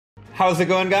How's it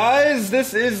going, guys?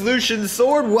 This is Lucian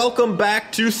Sword. Welcome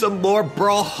back to some more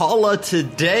Brawlhalla.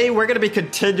 Today we're going to be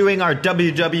continuing our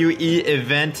WWE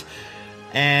event,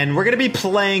 and we're going to be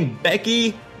playing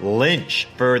Becky Lynch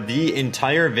for the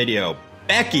entire video.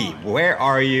 Becky, where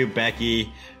are you,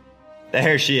 Becky?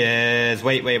 There she is.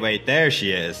 Wait, there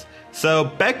she is. So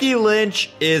Becky Lynch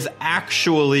is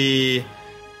actually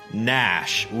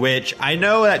Nash, which I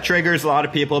know that triggers a lot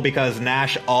of people because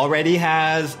Nash already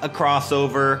has a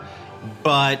crossover,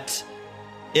 but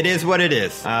it is what it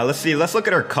is. Let's see, let's look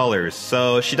at her colors.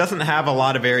 So she doesn't have a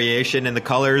lot of variation in the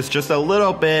colors, just a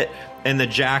little bit in the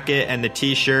jacket and the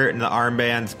t-shirt and the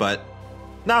armbands, but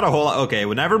not a whole lot. Okay,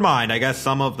 well, never mind. I guess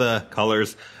some of the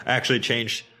colors actually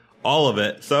changed all of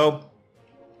it. So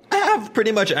I have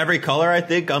pretty much every color, I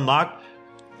think, unlocked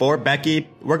for Becky.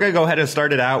 We're gonna go ahead and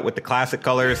start it out with the classic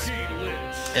colors,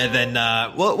 and then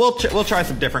we'll try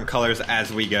some different colors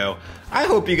as we go. I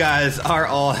hope you guys are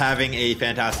all having a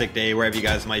fantastic day wherever you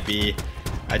guys might be.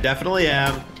 I definitely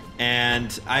am,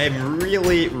 and I am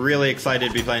really excited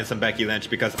to be playing some Becky Lynch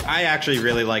because I actually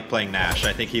really like playing Nash.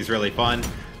 I think he's really fun.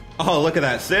 Oh, look at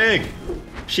that sig!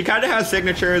 She kind of has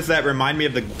signatures that remind me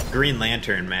of the Green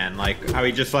Lantern, man. Like how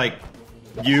he just like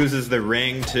uses the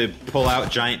ring to pull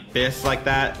out giant fists like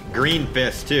that. Green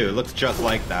fist too. It looks just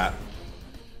like that.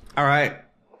 All right,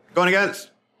 going against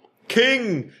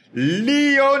King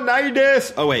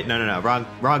Leonidas. Oh wait, no,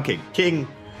 wrong king.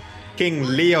 King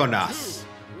Leonas.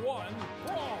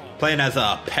 Playing as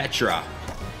a Petra.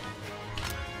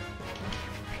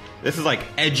 This is like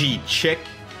edgy chick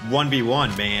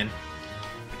 1v1, man.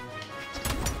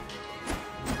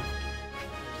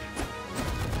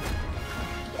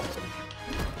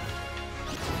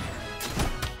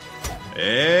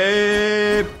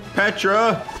 Hey,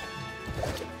 Petra.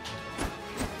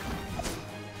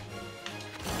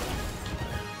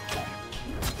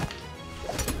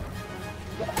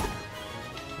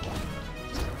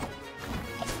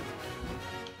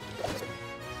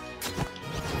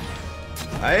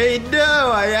 I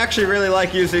know, I actually really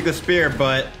like using the spear,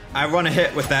 but I want to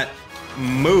hit with that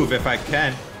move if I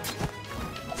can.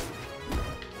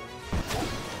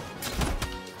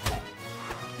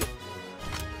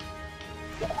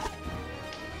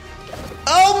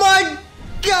 Oh my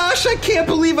gosh, I can't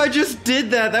believe I just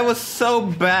did that. That was so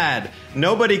bad.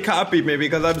 Nobody copied me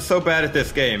because I'm so bad at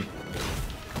this game.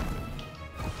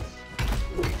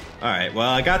 Alright,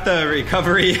 well, I got the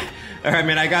recovery. I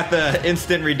mean, I got the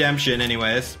instant redemption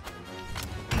anyways.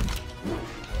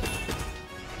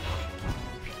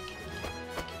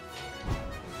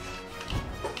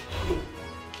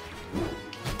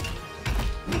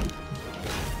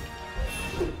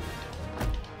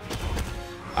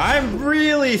 I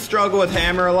really struggle with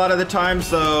hammer a lot of the time,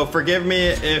 so forgive me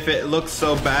if it looks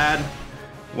so bad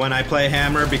when I play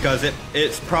hammer because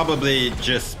it's probably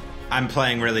just I'm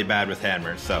playing really bad with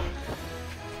hammer, so.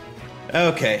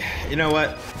 Okay, you know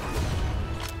what?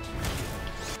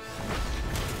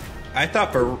 I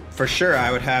thought for sure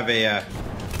I would have a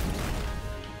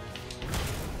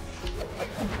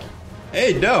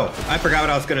Hey, no! I forgot what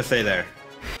I was gonna say there.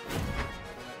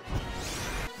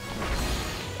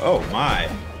 Oh my.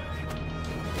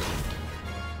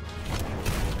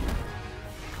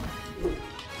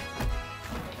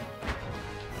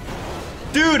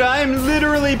 Dude, I'm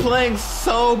literally playing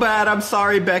so bad. I'm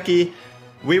sorry, Becky.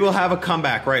 We will have a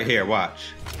comeback right here,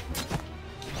 watch.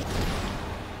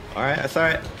 Alright, that's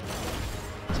alright.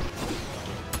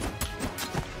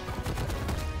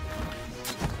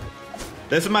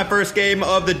 This is my first game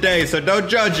of the day, so don't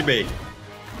judge me.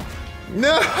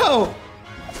 No!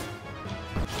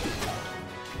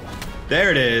 There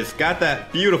it is. Got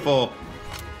that beautiful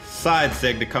side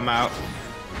sig to come out.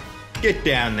 Get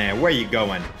down there. Where you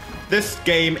going? This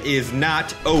game is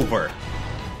not over.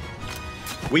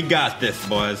 We got this,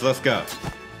 boys. Let's go.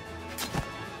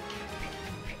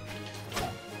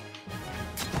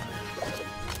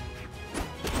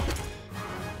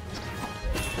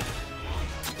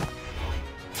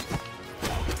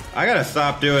 I gotta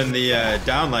stop doing the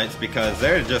downlights because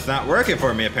they're just not working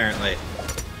for me, apparently.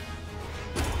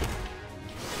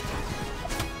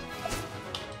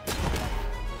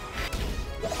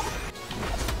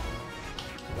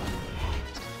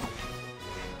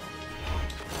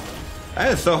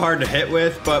 That is so hard to hit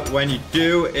with, but when you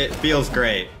do, it feels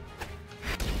great.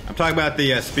 I'm talking about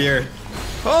the spear.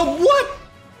 Oh, what?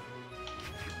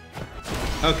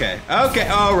 Okay,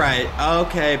 alright.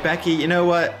 Okay, Becky, you know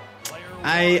what?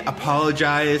 I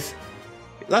apologize.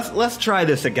 Let's try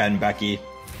this again, Becky.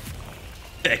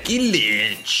 Becky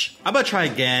Lynch. I'm gonna try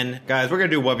again. Guys, we're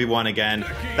gonna do 1v1 again.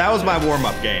 That was my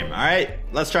warm-up game, alright?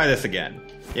 Let's try this again.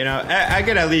 You know, I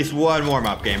get at least one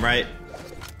warm-up game, right?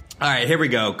 All right, here we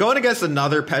go. Going against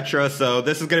another Petra, so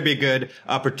this is going to be a good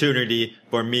opportunity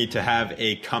for me to have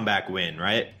a comeback win,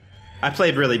 right? I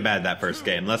played really bad that first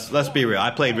game. Let's be real.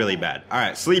 I played really bad. All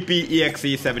right, Sleepy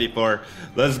EXE 74.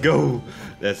 Let's go.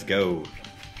 Let's go.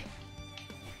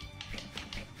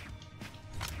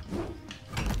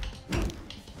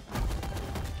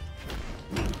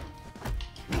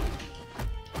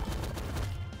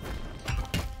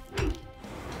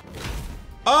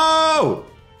 Oh!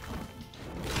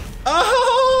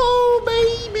 Oh,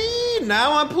 baby!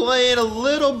 Now I'm playing a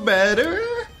little better.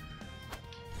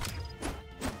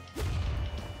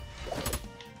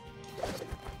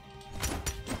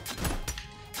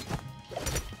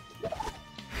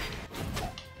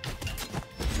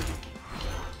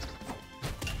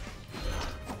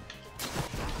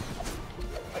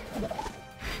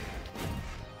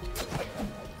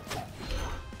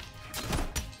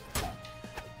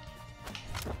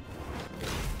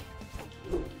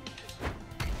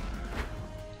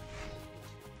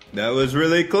 That was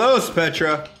really close,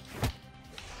 Petra.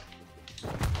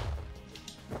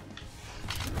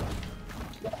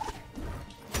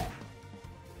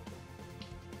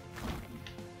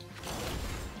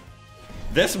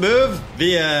 This move,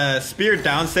 the spear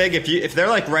down sig, if they're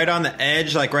like right on the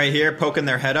edge, like right here, poking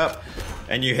their head up,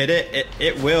 and you hit it,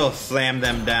 it will slam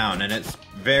them down, and it's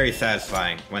very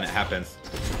satisfying when it happens.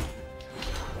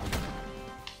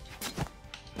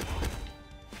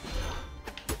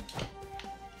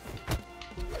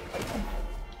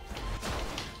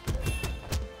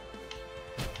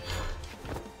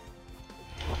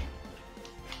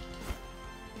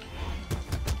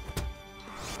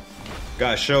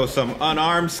 Gotta show some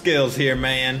unarmed skills here,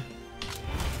 man.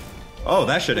 Oh,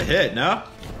 that should have hit, no?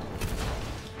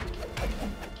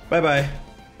 Bye-bye.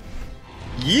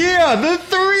 Yeah, the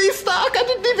 3 stock! I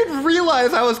didn't even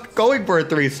realize I was going for a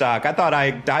 3 stock. I thought I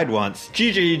died once.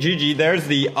 GG. There's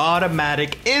the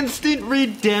automatic instant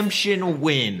redemption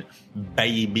win,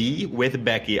 baby, with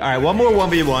Becky. All right, one more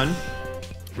 1v1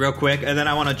 real quick, and then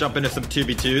I want to jump into some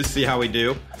 2v2s, see how we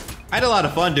do. I had a lot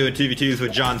of fun doing 2v2s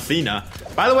with John Cena.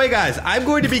 By the way, guys, I'm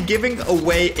going to be giving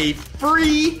away a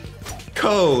free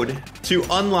code to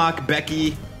unlock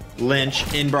Becky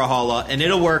Lynch in Brawlhalla, and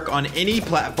it'll work on any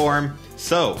platform.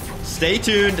 So stay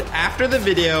tuned. After the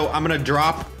video, I'm going to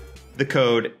drop the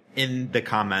code in the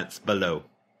comments below.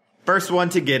 First one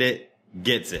to get it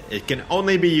gets it. It can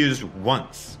only be used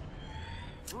once.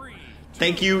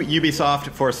 Thank you,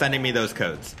 Ubisoft, for sending me those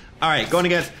codes. All right, going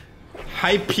against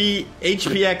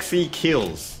HPXC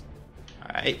Kills.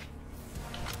 All right.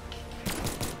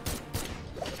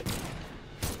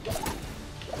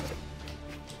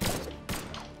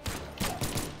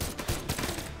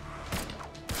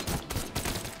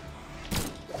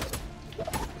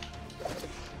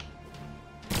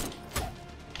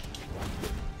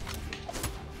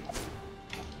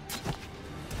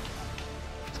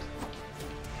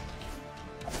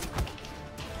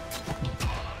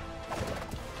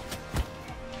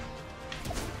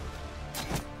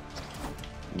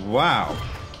 Wow.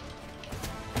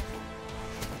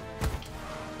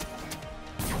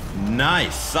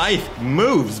 Nice. Scythe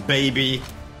moves, baby.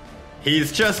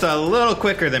 He's just a little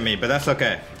quicker than me, but that's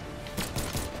okay.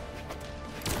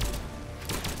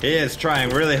 He is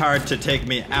trying really hard to take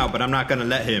me out, but I'm not gonna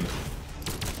let him.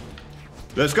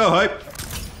 Let's go, Hype.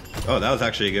 Oh, that was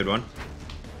actually a good one.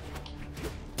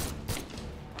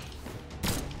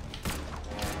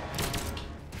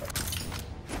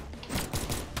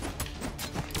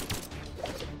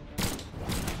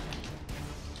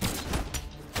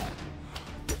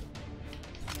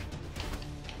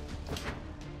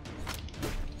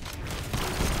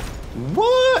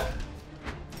 What?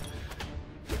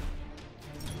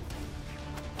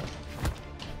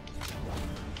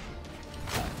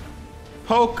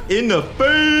 Poke in the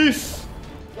face.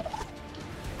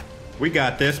 We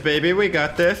got this, baby. We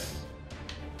got this.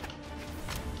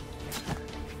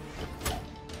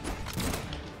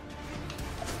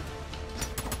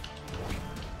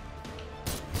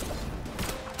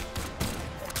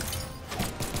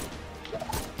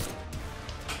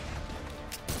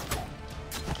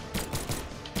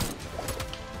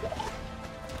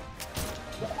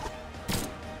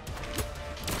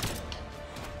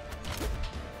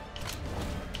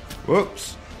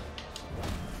 Whoops.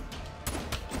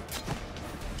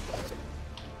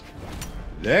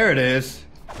 There it is.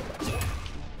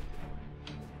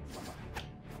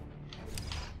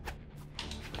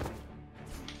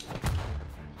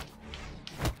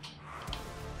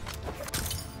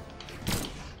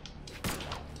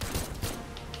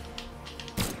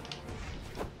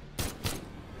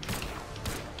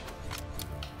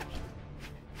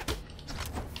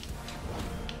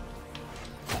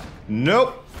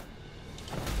 Nope.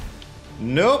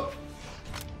 Nope.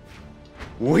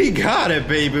 We got it,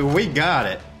 baby. We got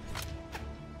it.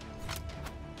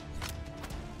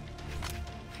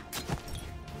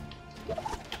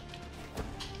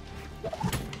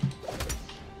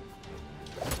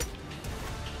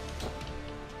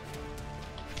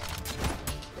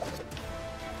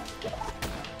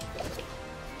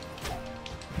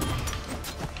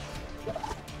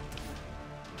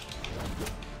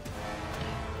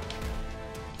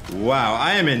 Wow,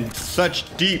 I am in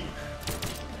such deep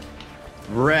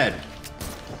red.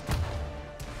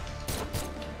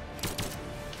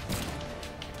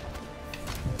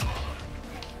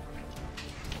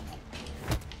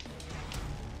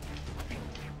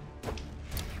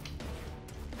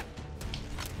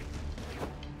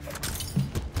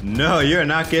 No, you're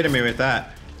not getting me with that.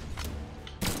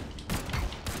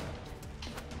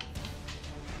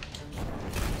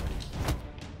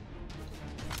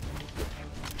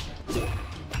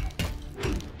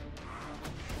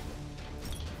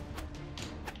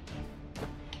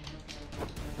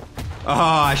 Oh,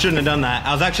 I shouldn't have done that.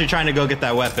 I was actually trying to go get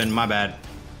that weapon. My bad.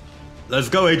 Let's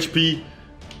go, HP.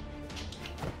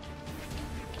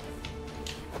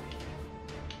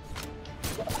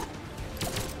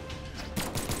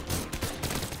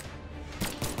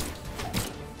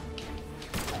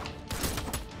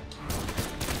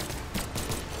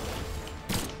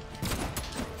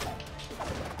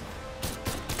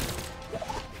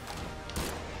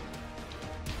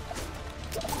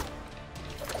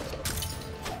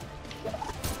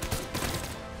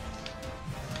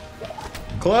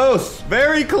 Close,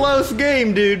 very close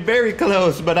game, dude. Very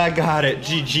close, but I got it.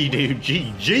 GG, dude.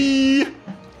 GG.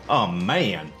 Oh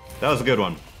man, that was a good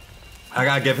one. I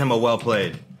gotta give him a well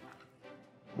played.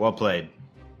 Well played.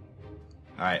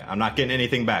 All right, I'm not getting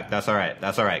anything back. That's all right.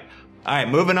 That's all right. All right,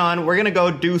 moving on. We're gonna go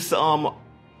do some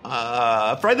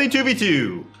friendly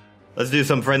 2v2. Let's do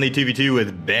some friendly 2v2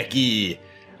 with Becky.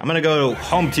 I'm gonna go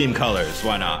home team colors.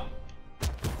 Why not?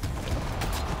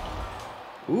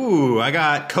 Ooh, I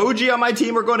got Koji on my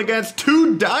team. We're going against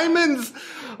 2 diamonds.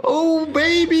 Oh,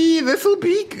 baby, this will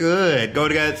be good.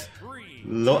 Going against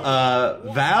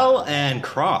Val and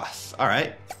Cross. All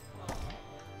right.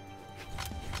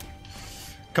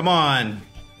 Come on,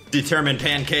 determined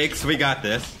pancakes. We got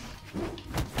this.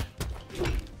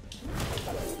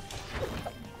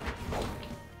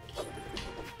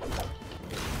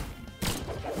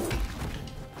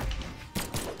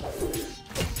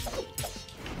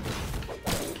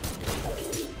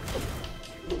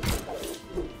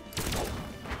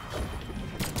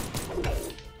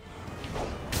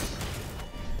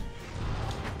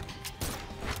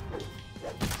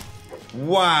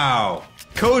 Wow,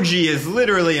 Koji is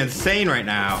literally insane right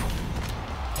now.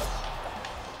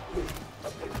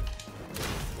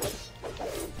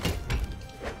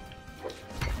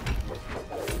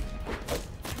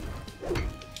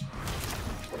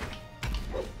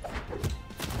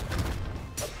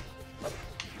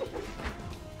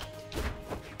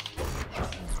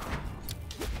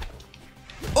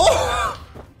 Oh!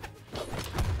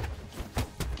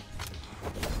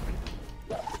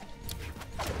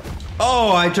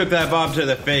 Oh, I took that bomb to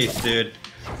the face, dude.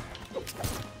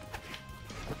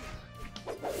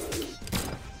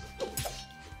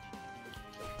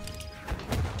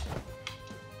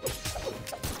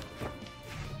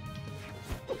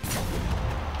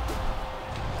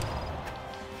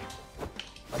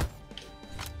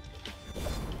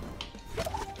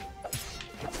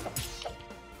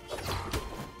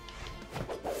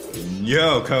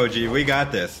 Yo, Koji, we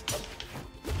got this.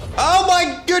 Oh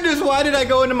my goodness, why did I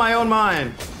go into my own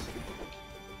mine?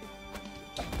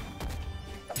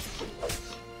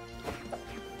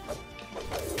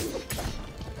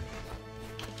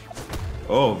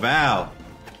 Oh, Val.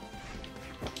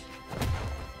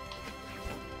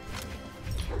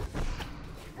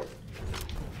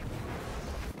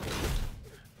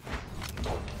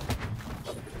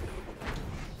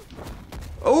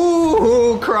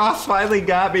 Ooh, Cross finally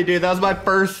got me, dude. That was my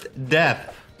first death.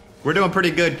 We're doing pretty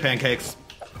good, pancakes.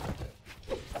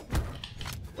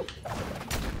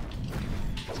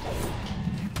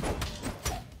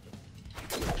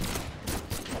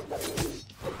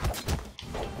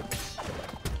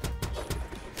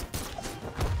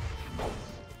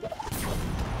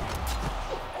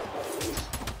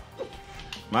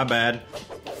 My bad.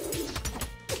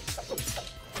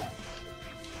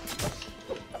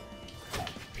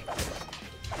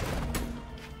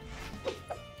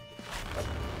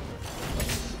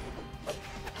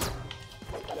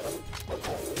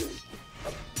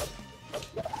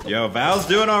 Yo, Val's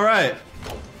doing all right.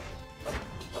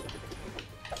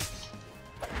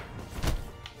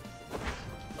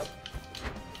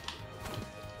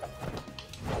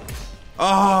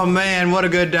 Oh man, what a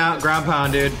good ground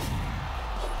pound, dude.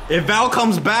 If Val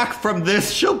comes back from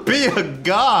this, she'll be a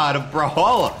god of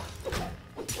Brawlhalla.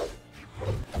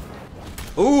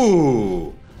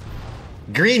 Ooh.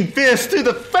 Green fist to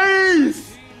the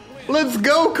face. Let's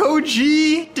go,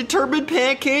 Koji. Determined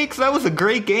Pancakes. That was a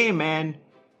great game, man.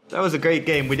 That was a great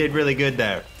game. We did really good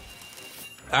there.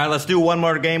 All right, let's do one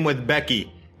more game with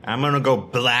Becky. I'm gonna go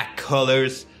black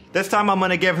colors. This time I'm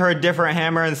gonna give her a different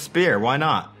hammer and spear. Why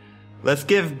not? Let's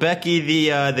give Becky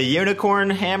the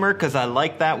unicorn hammer because I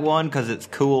like that one because it's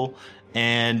cool.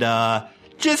 And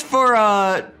just for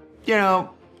you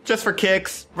know, just for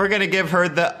kicks, we're gonna give her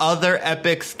the other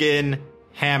epic skin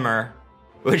hammer,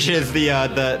 which is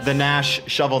the Nash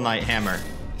Shovel Knight hammer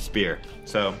spear.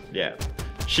 So yeah,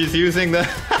 she's using the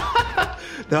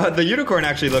the unicorn.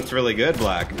 Actually looks really good,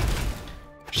 black.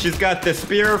 She's got the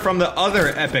spear from the other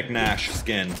epic Nash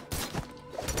skin.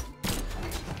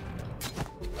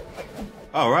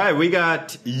 All right, we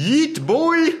got Yeet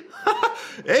Boy.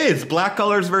 Hey, it's black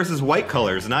colors versus white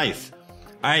colors. Nice.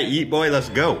 All right, Yeet Boy, let's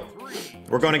go.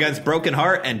 We're going against Broken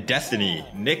Heart and Destiny.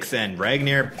 Nyx and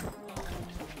Ragnar.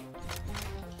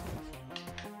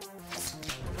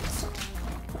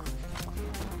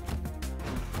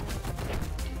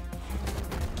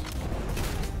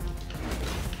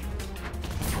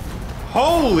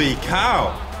 Holy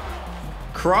cow.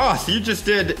 Cross, you just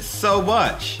did so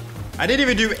much. I didn't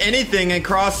even do anything and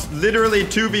Cross literally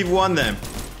 2v1 them.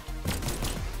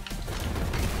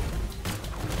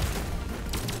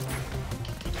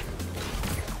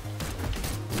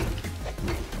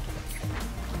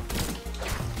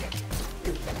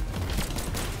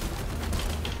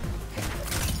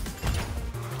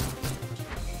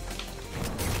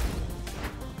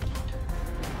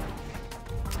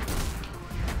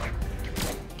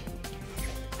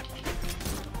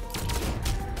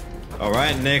 All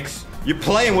right, Nyx, you're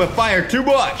playing with fire too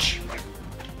much.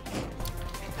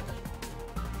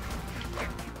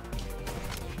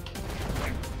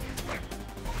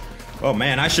 Oh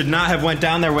man, I should not have went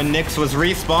down there when Nyx was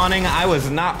respawning. I was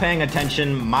not paying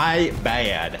attention. My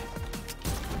bad.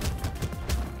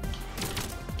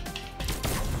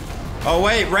 Oh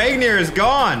wait, Ragnar is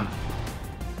gone.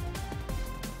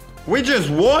 We just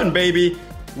won, baby.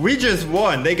 We just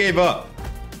won. They gave up.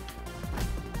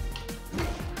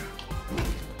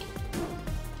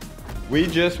 We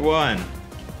just won.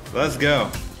 Let's go.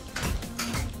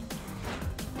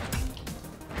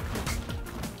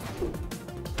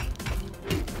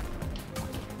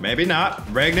 Maybe not.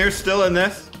 Ragnar's still in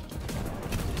this.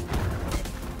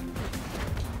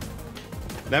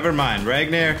 Never mind.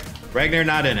 Ragnar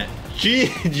not in it.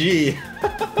 GG.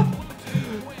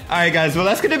 Alright guys, well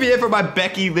that's gonna be it for my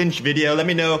Becky Lynch video. Let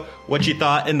me know what you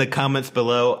thought in the comments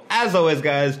below. As always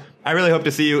guys, I really hope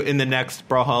to see you in the next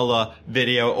Brawlhalla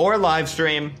video or live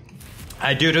stream.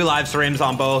 I do live streams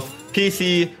on both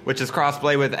PC, which is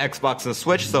crossplay with Xbox and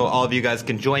Switch, so all of you guys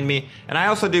can join me. And I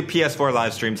also do PS4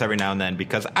 live streams every now and then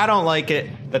because I don't like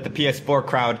it that the PS4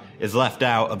 crowd is left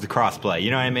out of the crossplay. You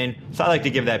know what I mean? So I like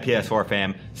to give that PS4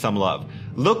 fam some love.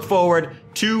 Look forward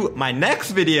to my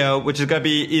next video, which is going to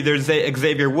be either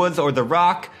Xavier Woods or The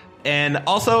Rock. And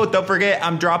also, don't forget,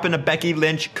 I'm dropping a Becky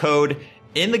Lynch code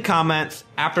in the comments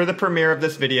after the premiere of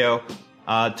this video.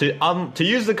 To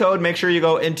use the code, make sure you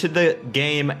go into the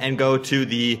game and go to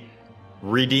the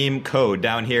redeem code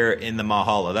down here in the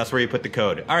Brawlhalla. That's where you put the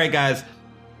code. All right, guys,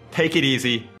 take it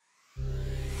easy.